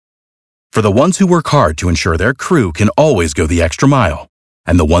For the ones who work hard to ensure their crew can always go the extra mile,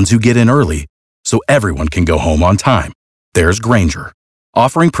 and the ones who get in early so everyone can go home on time, there's Grainger,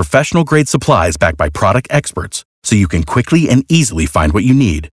 offering professional-grade supplies backed by product experts so you can quickly and easily find what you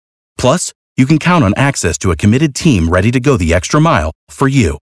need. Plus, you can count on access to a committed team ready to go the extra mile for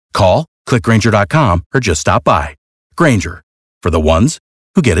you. Call, click Grainger.com, or just stop by. Grainger, for the ones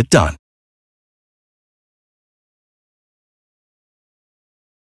who get it done.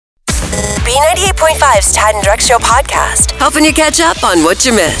 B98.5's Tad and Drex Show podcast, helping you catch up on what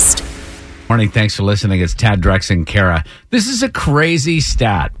you missed. Morning, thanks for listening. It's Tad, Drex, and Kara. This is a crazy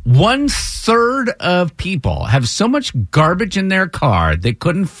stat. 1/3 of people have so much garbage in their car they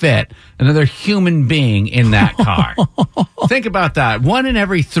couldn't fit another human being in that car. Think about that. 1 in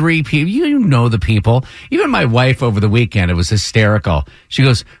every 3 people. You know the people. Even my wife over the weekend, it was hysterical. She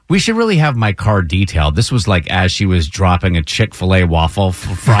goes, "We should really have my car detailed." This was like as she was dropping a Chick-fil-A waffle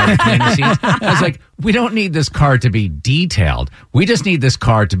for Friday cleaning seats. I was like, we don't need this car to be detailed. We just need this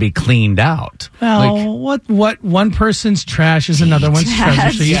car to be cleaned out. Well, what one person's trash is another one's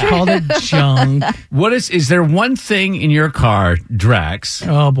treasure, so you called it junk. Is there one thing in your car, Drex?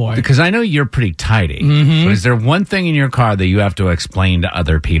 Oh, boy. Because I know you're pretty tidy, but is there one thing in your car that you have to explain to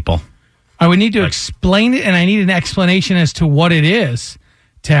other people? I would need to explain it, and I need an explanation as to what it is,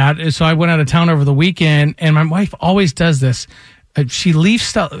 Tad. So I went out of town over the weekend, and my wife always does this. She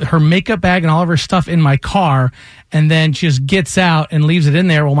leaves her makeup bag and all of her stuff in my car, and then she just gets out and leaves it in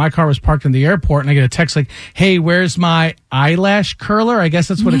there. Well, my car was parked in the airport, and I get a text like, "Hey, where's my eyelash curler?" I guess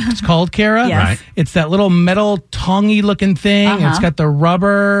that's what it's called, Kara. Yes. Right. It's that little metal tongy looking thing. It's got the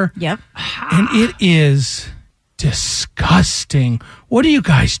rubber. Yep. And it is disgusting. What do you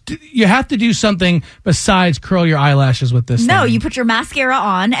guys do? You have to do something besides curl your eyelashes with this No, thing. you put your mascara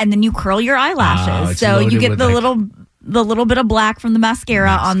on and then you curl your eyelashes. it's So you loaded get with, the like, little bit of black from the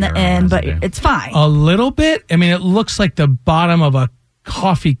mascara on the end, but residue. it's fine. A little bit? I mean, it looks like the bottom of a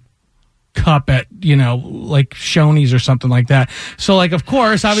coffee cup at, like Shoney's or something like that. So, like, of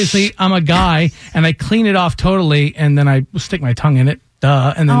course, obviously, I'm a guy, and I clean it off totally, and then I stick my tongue in it.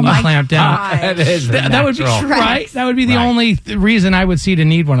 And then you clamp down. That is That would be right. That would be the only reason I would see to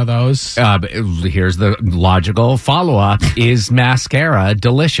need one of those. But here's the logical follow-up. Is mascara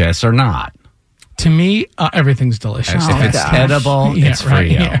delicious or not? To me, everything's delicious. If it's edible, it's for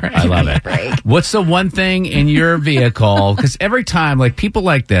you. I love it. What's the one thing in your vehicle? Because every time, like people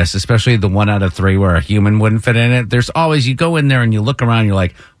like this, especially the 1 out of 3 where a human wouldn't fit in it, there's always, you go in there and you look around, you're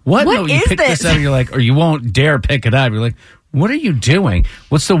like, what? What No, you is pick this this? up, you're like, or you won't dare pick it up. You're like, what are you doing?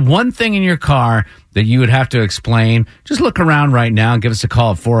 What's the one thing in your car that you would have to explain? Just look around right now and give us a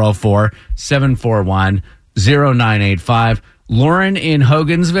call at 404-741-0985. Lauren in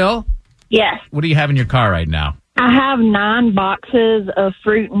Hogansville. Yes. What do you have in your car right now? I have 9 boxes of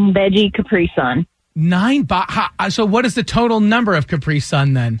fruit and veggie Capri Sun. 9 So what is the total number of Capri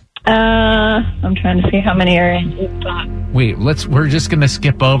Sun then? I'm trying to see how many are in this box. Wait, we're just going to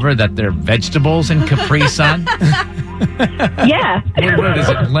skip over that they're vegetables in Capri Sun? Yeah. What is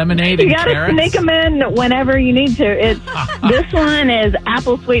it, lemonade You and got to carrots? sneak them in whenever you need to. This one is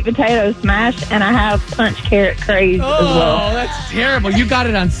apple sweet potato smash, and I have punch carrot craze as well. That's terrible. You got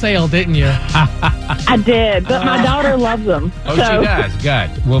it on sale, didn't you? I did, but my daughter loves them. Oh, she does.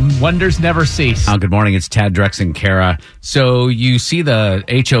 Good. Well, wonders never cease. Good morning. It's Tad, Drex, and Kara. So you see the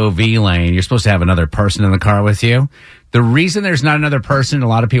HOV lane. You're supposed to have another person in the car with you. The reason there's not another person in a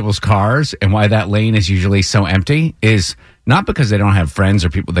lot of people's cars and why that lane is usually so empty is not because they don't have friends or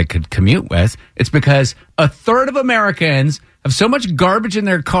people they could commute with. It's because 1/3 of Americans have so much garbage in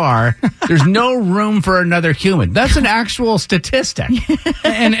their car, there's no room for another human. That's an actual statistic.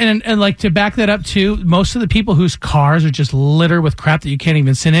 and like to back that up too, most of the people whose cars are just littered with crap that you can't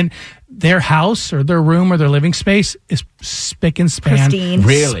even sit in, their house or their room or their living space is spick and span, Pristine.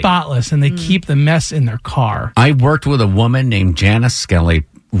 Really? spotless, and they keep the mess in their car. I worked with a woman named Janice Skelly,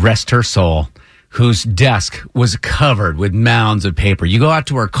 rest her soul, whose desk was covered with mounds of paper. You go out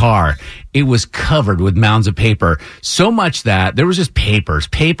to her car, it was covered with mounds of paper. So much that there was just papers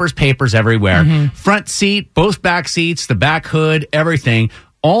everywhere. Front seat, both back seats, the back hood, everything.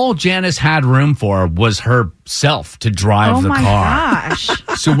 All Janice had room for was herself to drive the car. Oh, my gosh.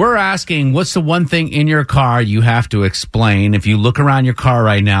 So we're asking, what's the one thing in your car you have to explain? If you look around your car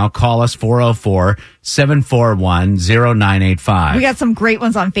right now, call us 404-741-0985. We got some great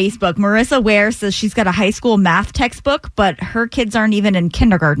ones on Facebook. Marissa Ware says she's got a high school math textbook, but her kids aren't even in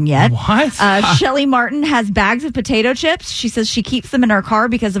kindergarten yet. What? Shelly Martin has bags of potato chips. She says she keeps them in her car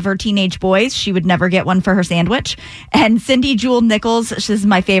because of her teenage boys. She would never get one for her sandwich. And Cindy Jewel Nichols, this is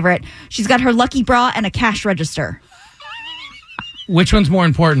my favorite. She's got her Lucky Bra and a cash register. Which one's more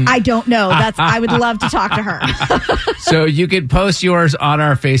important? I don't know. I would love to talk to her. So you can post yours on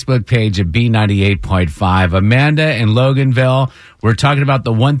our Facebook page at B98.5. Amanda in Loganville, we're talking about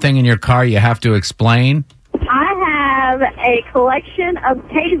the one thing in your car you have to explain. I have a collection of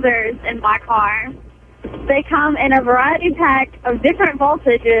tasers in my car. They come in a variety pack of different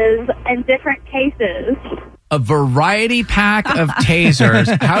voltages and different cases. A variety pack of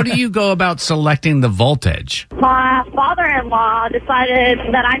tasers. How do you go about selecting the voltage? My father-in-law decided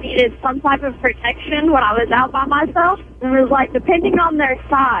that I needed some type of protection when I was out by myself. And it was like, depending on their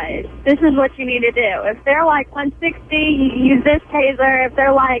size, this is what you need to do. If they're like 160, you use this taser. If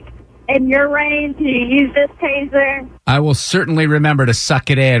they're like in your range, you use this taser. I will certainly remember to suck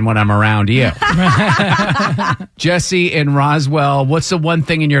it in when I'm around you. Jesse in Roswell, what's the one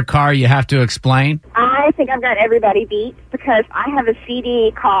thing in your car you have to explain? I think I've got everybody beat because I have a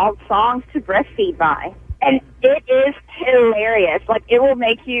CD called Songs to Breastfeed By. And it is hilarious. Like, it will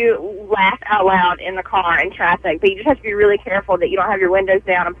make you laugh out loud in the car in traffic. But you just have to be really careful that you don't have your windows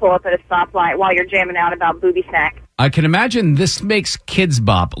down and pull up at a stoplight while you're jamming out about booby snack. I can imagine this makes Kids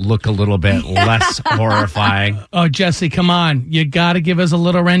Bop look a little bit less horrifying. Oh, Jesse, come on. You got to give us a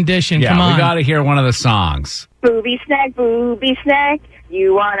little rendition. Yeah, Come on. we got to hear one of the songs. Booby snack, booby snack.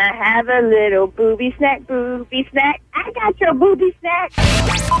 You want to have a little booby snack, booby snack. I got your booby snack.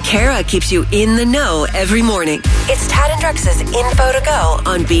 Kara keeps you in the know every morning. It's Tad and Drex's Info to Go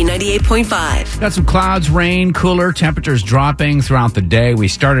on B98.5. Got some clouds, rain, cooler, temperatures dropping throughout the day. We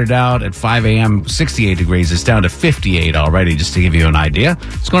started out at 5 a.m., 68 degrees. It's down to 58 already, just to give you an idea.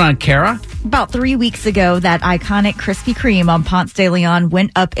 What's going on, Kara? About 3 weeks ago, that iconic Krispy Kreme on Ponce de Leon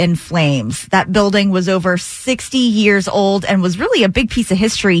went up in flames. That building was over 60 years old and was really a big piece of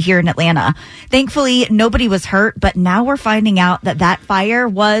history here in Atlanta. Thankfully, nobody was hurt, but now we're finding out that that fire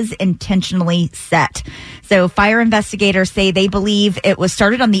was intentionally set. So fire investigators say they believe it was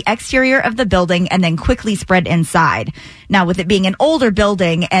started on the exterior of the building and then quickly spread inside. Now, with it being an older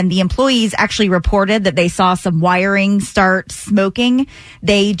building and the employees actually reported that they saw some wiring start smoking,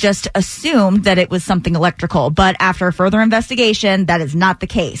 they just assumed that it was something electrical. But after further investigation, that is not the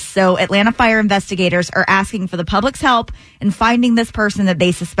case. So Atlanta fire investigators are asking for the public's help in finding this person that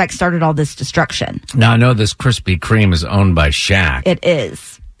they suspect started all this destruction. Now, I know this Krispy Kreme is owned by Shaq. It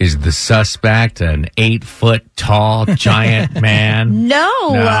is. Is the suspect an 8-foot-tall giant man?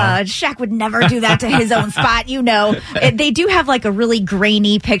 No. Shaq would never do that to his own spot. You know, they do have like a really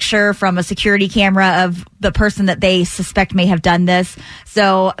grainy picture from a security camera of the person that they suspect may have done this.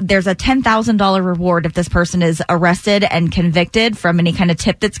 So there's a $10,000 reward if this person is arrested and convicted from any kind of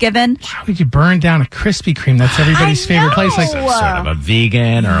tip that's given. Why would you burn down a Krispy Kreme? That's everybody's favorite place. Like Sort of a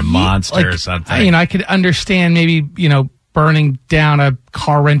vegan or a monster or something. You know, I could understand maybe, burning down a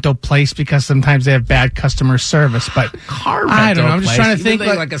car rental place because sometimes they have bad customer service, but car I don't know. I'm just trying to think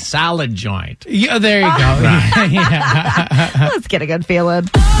like a salad joint. Yeah, there you go. Yeah. Let's get a good feeling.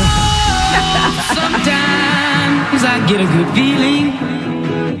 Sometimes I get a good feeling.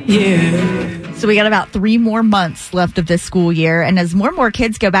 Yeah. So we got about 3 more months left of this school year. And as more and more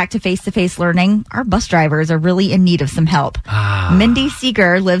kids go back to face-to-face learning, our bus drivers are really in need of some help. Mindy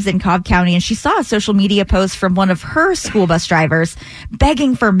Seeger lives in Cobb County, and she saw a social media post from one of her school bus drivers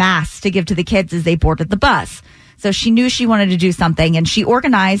begging for masks to give to the kids as they boarded the bus. So she knew she wanted to do something, and she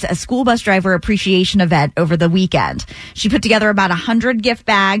organized a school bus driver appreciation event over the weekend. She put together about 100 gift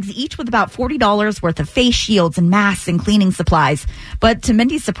bags, each with about $40 worth of face shields and masks and cleaning supplies. But to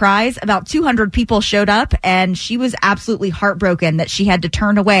Mindy's surprise, about 200 people showed up, and she was absolutely heartbroken that she had to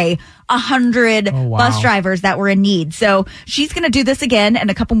turn away 100 bus drivers that were in need. So she's going to do this again in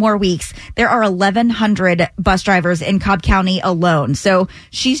a couple more weeks. There are 1,100 bus drivers in Cobb County alone. So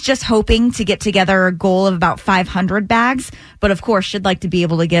she's just hoping to get together a goal of about 500 bags. But of course, she'd like to be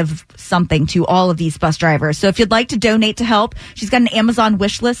able to give something to all of these bus drivers. So if you'd like to donate to help, she's got an Amazon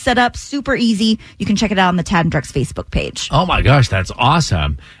wish list set up. Super easy. You can check it out on the Tad and Drex Facebook page. Oh my gosh, that's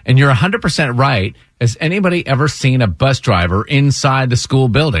awesome. And you're 100% right. Has anybody ever seen a bus driver inside the school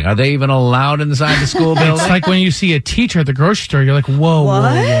building? Are they even allowed inside the school building? It's like when you see a teacher at the grocery store, you're like, whoa.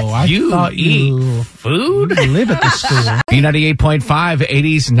 I thought eat food? You live at the school. B98.5,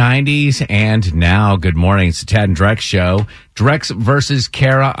 80s, 90s, and now. Good morning. It's the Tad and Drex show. Drex versus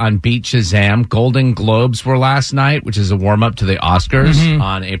Kara on Beat Shazam. Golden Globes were last night, which is a warm-up to the Oscars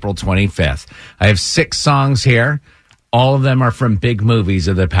on April 25th. I have 6 songs here. All of them are from big movies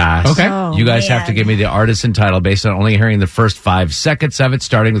of the past. Okay. Oh, you guys have to give me the artist and title based on only hearing the first 5 seconds of it,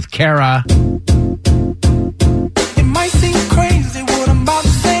 starting with Kara. It might seem crazy what I'm about to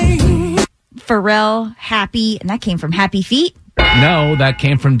say. Pharrell, Happy, and that came from Happy Feet. But No, that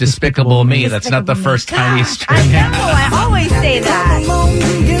came from Despicable Me. That's not the first tiny I string. know. I always say that.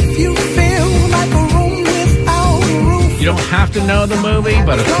 You don't have to know the movie,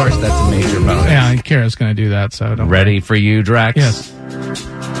 but of course that's a major bonus. Yeah, Kara's going to do that, so don't Ready for you, Drex? Yes.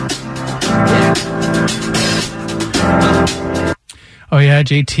 Oh, yeah,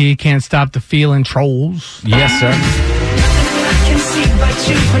 JT can't stop the feeling trolls. Yes, sir.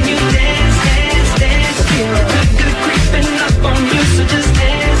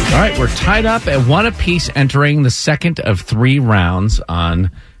 All right, we're tied up at one apiece entering the second of 3 rounds on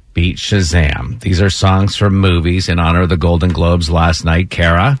Beat Shazam. These are songs from movies in honor of the Golden Globes last night.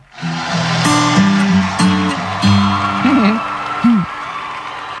 Kara?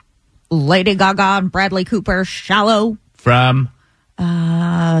 Lady Gaga and Bradley Cooper, Shallow. From?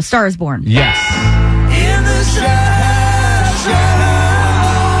 Star is Born. Yes. In the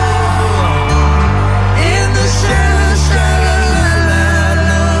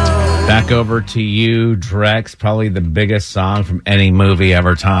Back over to you, Drex. Probably the biggest song from any movie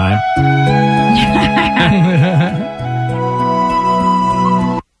ever time.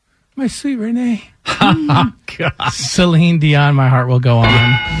 My sweet Renee. Oh, God. Celine Dion, My Heart Will Go On.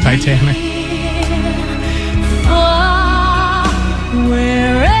 Titanic.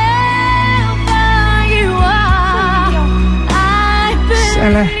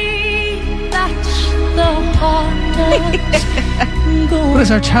 What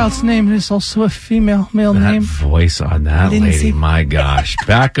is our child's name? It is also a male That name. voice on that Lindsay. lady, my gosh.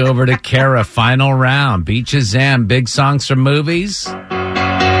 Back over to Kara, final round. Beat Shazam, big songs from movies.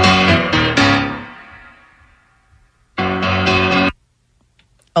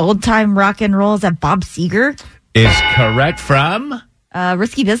 Old time rock and roll. Is that Bob Seger? Is correct from?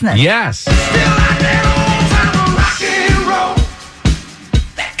 Risky Business. Yes.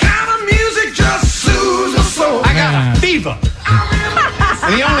 I got a fever.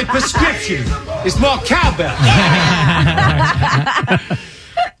 And the only prescription is more cowbell.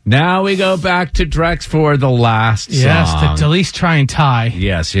 Now we go back to Drex for the last Yes, song. to at least try and tie.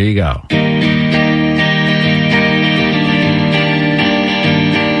 Yes, here you go.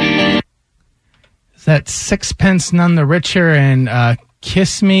 Is that Sixpence None the Richer and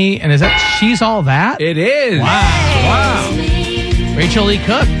Kiss Me? And is that She's All That? It is. Wow. Rachel Lee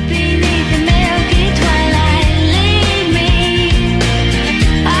Cook.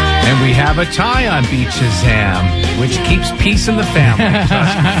 And we have a tie on Beat Shazam, which keeps peace in the family.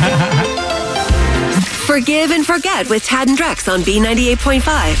 Forgive and forget with Tad and Drex on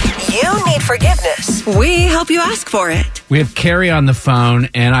B98.5. You need forgiveness. We help you ask for it. We have Carrie on the phone,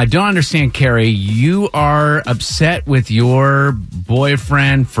 and I don't understand, Carrie. You are upset with your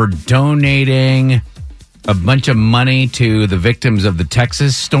boyfriend for donating a bunch of money to the victims of the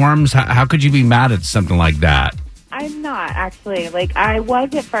Texas storms. How could you be mad at something like that? I'm not, actually. Like, I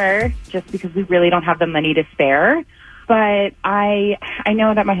was at first, just because we really don't have the money to spare. But I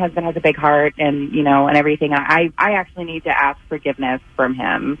know that my husband has a big heart and, you know, and everything. I actually need to ask forgiveness from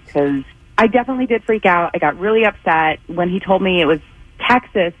him because I definitely did freak out. I got really upset when he told me it was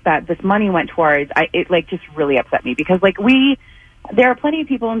Texas that this money went towards. It just really upset me because, like, there are plenty of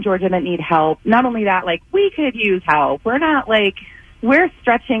people in Georgia that need help. Not only that, like, we could use help. We're not, like... We're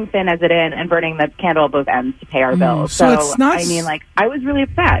stretching thin as it is and burning the candle at both ends to pay our bills. So it's not... I mean, like, I was really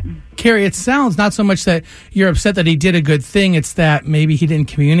upset. Carrie, it sounds not so much that you're upset that he did a good thing. It's that maybe he didn't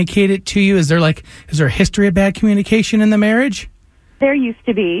communicate it to you. Is there a history of bad communication in the marriage? There used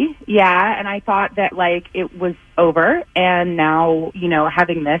to be, yeah. And I thought that, like, it was over. And now, you know,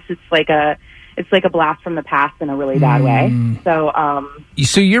 having this, it's like a blast from the past in a really bad way.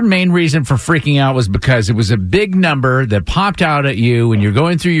 So your main reason for freaking out was because it was a big number that popped out at you when you're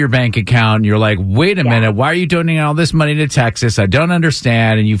going through your bank account and you're like, wait a minute, why are you donating all this money to Texas? I don't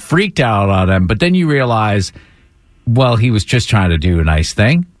understand. And you freaked out on him. But then you realize, well, he was just trying to do a nice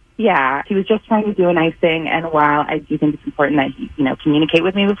thing. Yeah, he was just trying to do a nice thing. And while I do think it's important that he, you know, communicate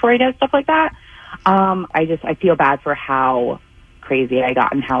with me before he does stuff like that, I feel bad for how crazy I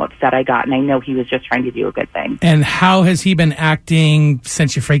got and how upset I got, and I know he was just trying to do a good thing. And how has he been acting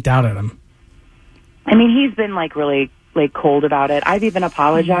since you freaked out at him? I mean, he's been like really like cold about it. I've even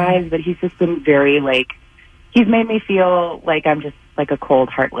apologized, but he's just been very like, he's made me feel like I'm just like a cold,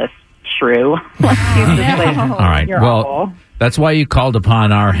 heartless shrew. Like, he's just like, All right, you're well, awful. that's why you called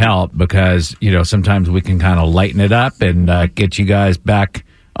upon our help because, you know, sometimes we can kind of lighten it up and get you guys back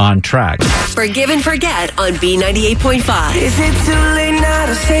on track. Forgive and forget on B98.5. Is it too late now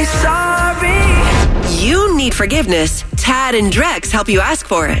to say sorry? You need forgiveness. Tad and Drex help you ask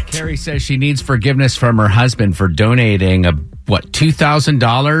for it. Carrie says she needs forgiveness from her husband for donating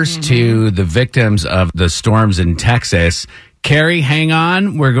 $2,000 to the victims of the storms in Texas. Carrie, hang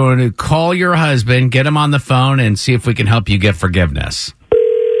on. We're going to call your husband, get him on the phone, and see if we can help you get forgiveness.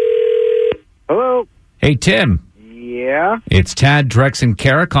 Hello? Hey, Tim. Yeah? It's Tad, Drex, and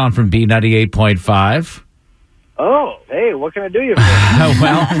Kara calling from B98.5. Oh, hey, what can I do you for?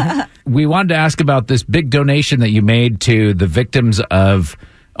 Well, we wanted to ask about this big donation that you made to the victims of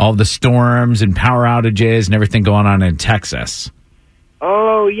all the storms and power outages and everything going on in Texas.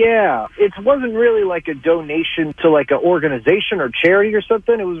 Oh, yeah. It wasn't really like a donation to like an organization or charity or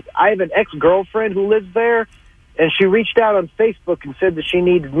something. I have an ex-girlfriend who lives there, and she reached out on Facebook and said that she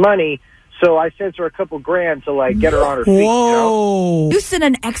needed money. So I sent her a couple grand to like get her on her feet. Whoa! You sent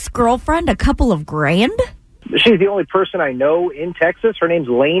an ex-girlfriend a couple of grand? She's the only person I know in Texas. Her name's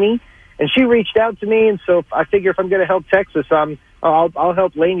Lainey, and she reached out to me. And so I figure if I'm going to help Texas, I'll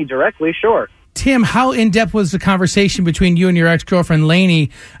help Lainey directly. Sure. Tim, how in depth was the conversation between you and your ex-girlfriend Lainey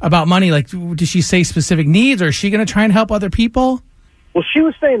about money? Like, did she say specific needs, or is she going to try and help other people? Well, she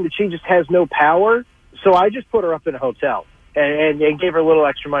was saying that she just has no power, so I just put her up in a hotel and gave her a little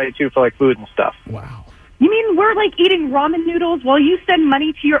extra money too for like food and stuff. Wow. You mean we're like eating ramen noodles while you send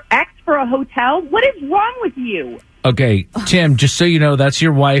money to your ex for a hotel? What is wrong with you? Okay, Tim, just so you know, that's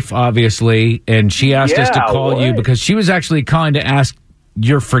your wife, obviously, and she asked us to call you because she was actually calling to ask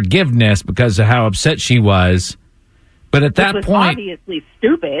your forgiveness because of how upset she was. But at that point, obviously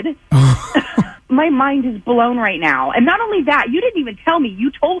stupid. My mind is blown right now. And not only that, you didn't even tell me. You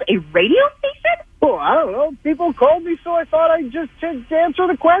told a radio station? Well, I don't know. People called me, so I thought I'd just answer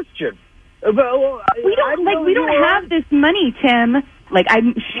the question. But, we don't have this money, Tim. Like,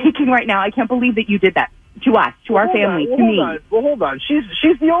 I'm shaking right now. I can't believe that you did that to us, to our family, to me. Hold on.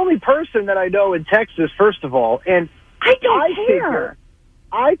 She's the only person that I know in Texas, first of all, and I don't care.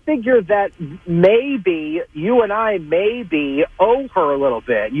 I figure that maybe you and I maybe owe her a little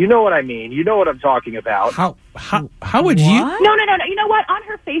bit. You know what I mean? You know what I'm talking about. How would you? No. You know what? On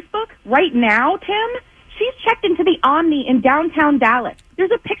her Facebook right now, Tim, she's checked into the Omni in downtown Dallas.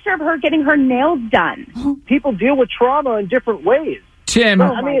 There's a picture of her getting her nails done. People deal with trauma in different ways. Tim,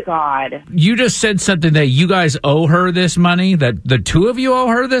 oh my God. You just said something that you guys owe her this money, that the two of you owe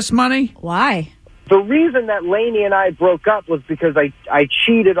her this money? Why? The reason that Lainey and I broke up was because I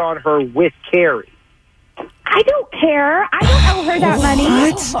cheated on her with Carrie. I don't care. I don't owe her that money.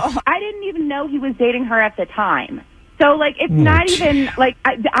 I didn't even know he was dating her at the time. So, like, it's not even, like,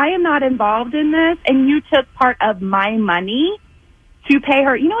 I am not involved in this, and you took part of my money to pay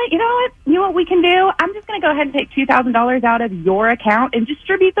her. You know what we can do? I'm just going to go ahead and take $2,000 out of your account and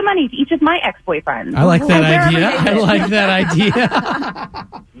distribute the money to each of my ex-boyfriends. I like that idea. I like that idea.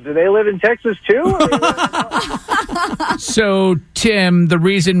 Do they live in Texas, too? So, Tim, the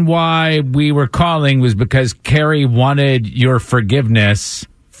reason why we were calling was because Carrie wanted your forgiveness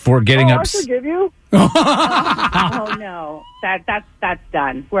for getting upset. I forgive you. Oh no, that's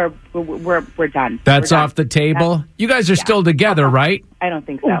done. We're done. That's we're off the table. You guys are still together, right? I don't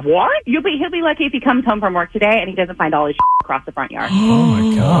think so. What? He'll be lucky if he comes home from work today and he doesn't find all his across the front yard. Oh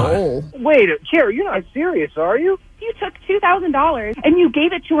my God! Wait, Carrie, you're not serious, are you? You took $2,000 and you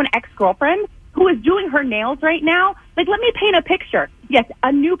gave it to an ex-girlfriend who is doing her nails right now. Like, let me paint a picture. Yes,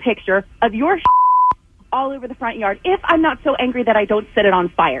 a new picture of your all over the front yard. If I'm not so angry that I don't set it on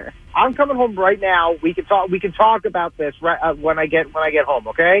fire. I'm coming home right now. We can talk about this right when I get home,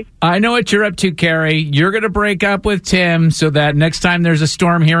 okay? I know what you're up to, Carrie. You're going to break up with Tim so that next time there's a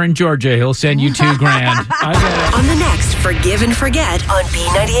storm here in Georgia, he'll send you $2,000. I get it. On the next Forgive and Forget on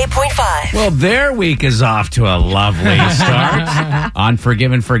B98.5. Well, their week is off to a lovely start. On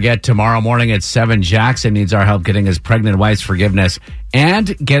Forgive and Forget tomorrow morning at 7, Jackson needs our help getting his pregnant wife's forgiveness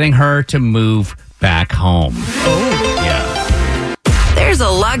and getting her to move back home. Yeah. There's a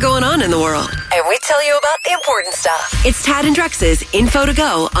lot going on in the world, and we tell you about the important stuff. It's Tad and Drex's Info to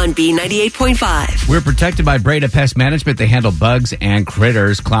Go on B98.5. We're protected by Breda Pest Management. They handle bugs and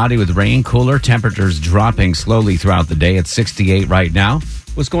critters. Cloudy with rain, cooler temperatures dropping slowly throughout the day. It's 68 right now.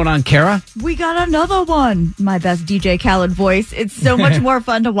 What's going on, Kara? We got another one. My best DJ Khaled voice. It's so much more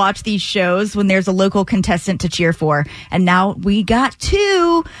fun to watch these shows when there's a local contestant to cheer for. And now we got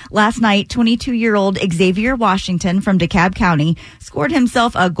two. Last night, 22-year-old Xavier Washington from DeKalb County scored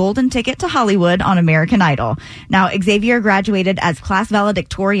himself a golden ticket to Hollywood on American Idol. Now, Xavier graduated as class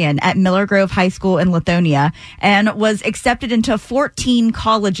valedictorian at Miller Grove High School in Lithonia and was accepted into 14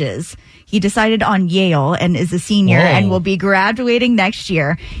 colleges. He decided on Yale and is a senior and will be graduating next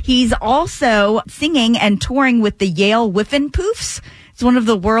year. He's also singing and touring with the Yale Whiffin' Poofs. It's one of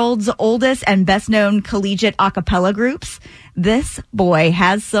the world's oldest and best-known collegiate a cappella groups. This boy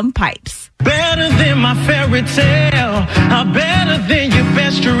has some pipes. Better than my fairy tale, better than your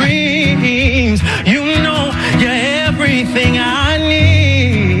best dreams. You know you're everything I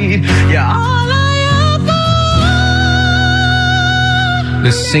need. You're all I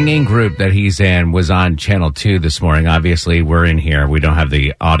The singing group that he's in was on Channel 2 this morning. Obviously, we're in here. We don't have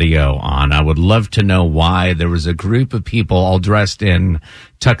the audio on. I would love to know why there was a group of people all dressed in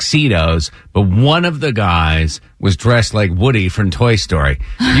tuxedos, but one of the guys was dressed like Woody from Toy Story.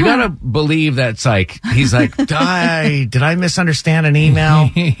 You gotta believe that's like, he's like, did I misunderstand an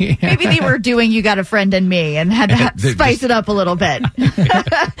email? Maybe they were doing You Got a Friend in Me and had to spice it up a little bit.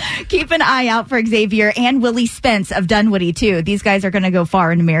 Keep an eye out for Xavier and Willie Spence of Dunwoody, too. These guys are going to go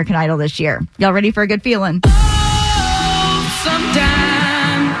far in American Idol this year. Y'all ready for a good feeling?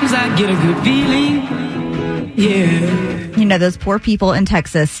 sometimes I get a good feeling. Yeah. You know, those poor people in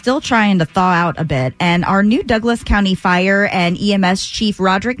Texas still trying to thaw out a bit. And our new Douglas County Fire and EMS Chief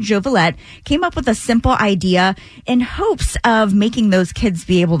Roderick Jovelette came up with a simple idea in hopes of making those kids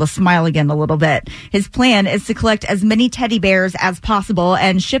be able to smile again a little bit. His plan is to collect as many teddy bears as possible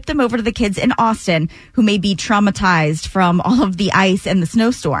and ship them over to the kids in Austin who may be traumatized from all of the ice and the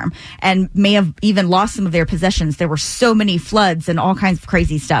snowstorm and may have even lost some of their possessions. There were so many floods and all kinds of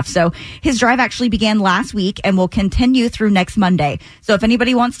crazy stuff. So his drive actually began last week and will continue through next Monday. So if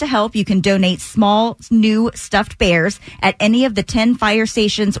anybody wants to help, you can donate small, new stuffed bears at any of the 10 fire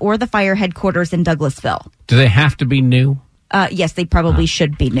stations or the fire headquarters in Douglasville. Do they have to be new? Yes, they probably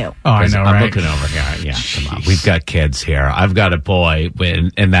should be new. Oh, I know, I'm right? looking over here. Yeah, come on. We've got kids here. I've got a boy,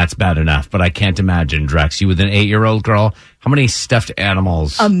 and that's bad enough. But I can't imagine, Drex, you with an 8-year-old girl, how many stuffed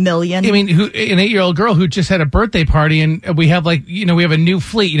animals? A million. I mean, an 8-year-old girl who just had a birthday party, and we have we have a new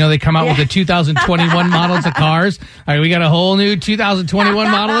fleet. They come out with the 2021 models of cars. All right, we got a whole new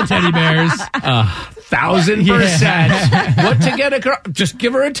 2021 model of teddy bears. 1,000%. What to get a girl? Just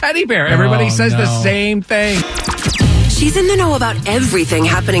give her a teddy bear. Everybody says the same thing. She's in the know about everything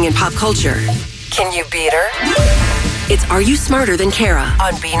happening in pop culture. Can you beat her? It's Are You Smarter Than Kara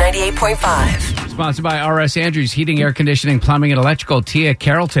on B98.5. Sponsored by R.S. Andrews, Heating, Air Conditioning, Plumbing, and Electrical. Tia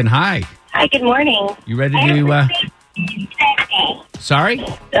Carrollton, hi. Hi, good morning. You ready to... Sorry?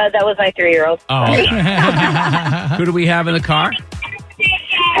 That was my 3-year-old. Oh. Who do we have in the car?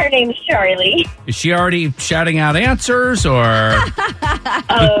 Her name's Charlie. Is she already shouting out answers, or?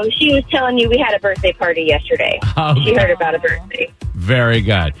 Oh, she was telling you we had a birthday party yesterday. Okay. She heard about a birthday. Very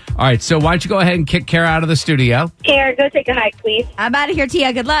good. All right, so why don't you go ahead and kick Kara out of the studio? Kara, go take a hike, please. I'm out of here,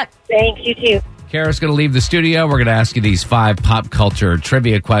 Tia. Good luck. Thanks, you too. Kara's going to leave the studio. We're going to ask you these 5 pop culture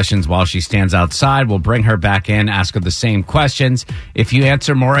trivia questions while she stands outside. We'll bring her back in, ask her the same questions. If you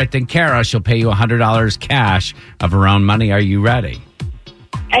answer more right than Kara, she'll pay you $100 cash of her own money. Are you ready?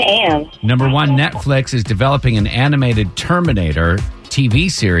 I am. Number 1, Netflix is developing an animated Terminator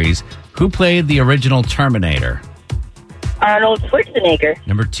TV series. Who played the original Terminator? Arnold Schwarzenegger.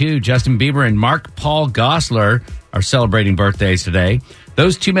 Number 2, Justin Bieber and Mark Paul Gosselaar are celebrating birthdays today.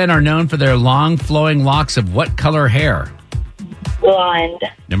 Those two men are known for their long, flowing locks of what color hair? Blonde.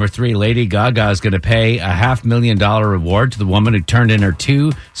 Number 3, Lady Gaga is going to pay a $500,000 reward to the woman who turned in her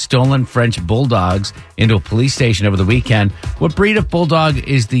 2 stolen French bulldogs into a police station over the weekend. What breed of bulldog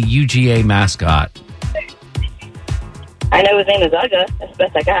is the UGA mascot? I know his name is Uga. That's the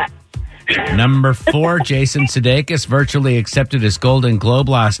best I got. Number 4, Jason Sudeikis virtually accepted his Golden Globe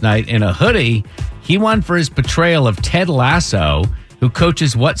last night in a hoodie. He won for his portrayal of Ted Lasso, who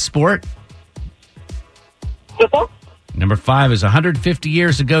coaches what sport? Football. Number 5 is 150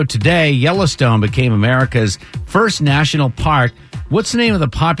 years ago today, Yellowstone became America's first national park. What's the name of the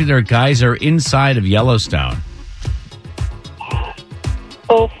popular geyser inside of Yellowstone?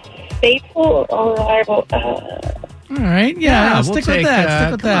 Oh, faithful or reliable. All right. Yeah, we'll stick take, with that.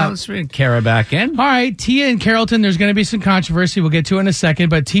 Stick with that. Let's bring Kara back in. All right, Tia and Carrollton, there's going to be some controversy. We'll get to it in a second.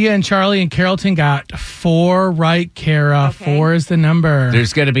 But Tia and Charlie and Carrollton got 4 right, Kara. Okay. 4 is the number.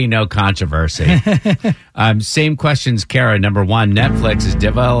 There's going to be no controversy. Same questions, Kara. Number 1, Netflix is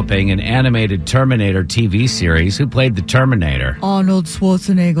developing an animated Terminator TV series. Who played the Terminator? Arnold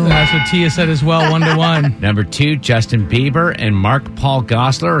Schwarzenegger. That's what Tia said as well, 1-1. Number 2, Justin Bieber and Mark Paul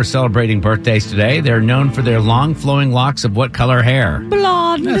Gosselaar are celebrating birthdays today. They're known for their long, flowing locks of what color hair?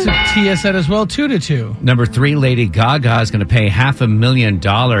 Blonde. That's what Tia said as well, 2-2. Number 3, Lady Gaga is going to pay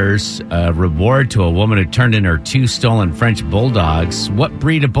 $500,000 reward to a woman who turned in her 2 stolen French bulldogs. What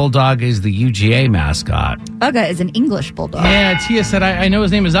breed of bulldog is the UGA mascot? Uga is an English bulldog. Yeah, Tia said, I know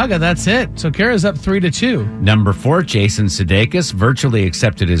his name is Uga. That's it. So Kara's up 3-2. Number 4, Jason Sudeikis virtually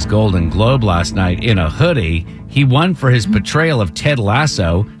accepted his Golden Globe last night in a hoodie. He won for his portrayal of Ted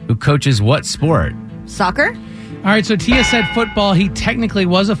Lasso, who coaches what sport? Soccer? All right, so Tia said football. He technically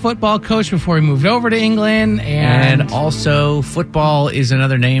was a football coach before he moved over to England. And also, football is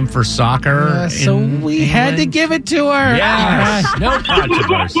another name for soccer. So we had to give it to her. Yes, no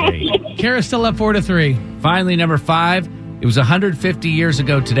controversy. Kara's still up 4-3. Finally, number 5. It was 150 years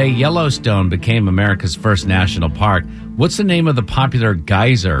ago today, Yellowstone became America's first national park. What's the name of the popular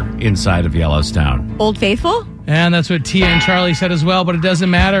geyser inside of Yellowstone? Old Faithful? And that's what Tia and Charlie said as well, but it doesn't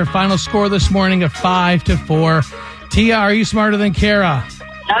matter. Final score this morning of 5-4. Tia, are you smarter than Kara?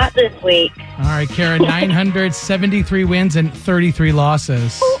 Not this week. All right, Kara, 973 wins and 33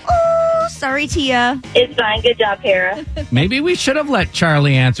 losses. Ooh, sorry, Tia. It's fine. Good job, Kara. Maybe we should have let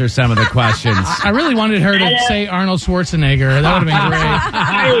Charlie answer some of the questions. I really wanted her to say Arnold Schwarzenegger. That would have been great.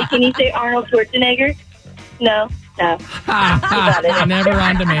 Charlie, can you say Arnold Schwarzenegger? No. Never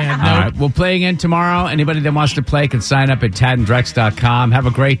on demand. All right, we'll play again tomorrow. Anybody that wants to play can sign up at tadanddrex.com. Have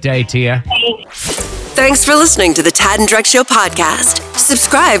a great day, Tia. Thanks for listening to the Tad and Drex Show podcast.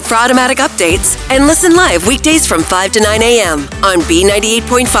 Subscribe for automatic updates and listen live weekdays from 5 to 9 a.m. on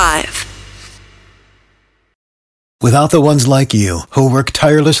B98.5. Without the ones like you, who work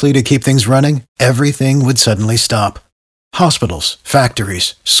tirelessly to keep things running, everything would suddenly stop. Hospitals,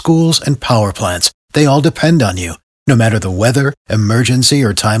 factories, schools, and power plants, they all depend on you. No matter the weather, emergency,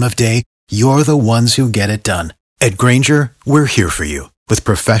 or time of day, you're the ones who get it done. At Grainger, we're here for you with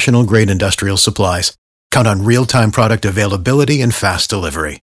professional-grade industrial supplies. Count on real-time product availability and fast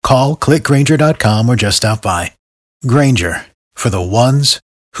delivery. Call, click Grainger.com, or just stop by. Grainger, for the ones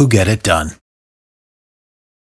who get it done.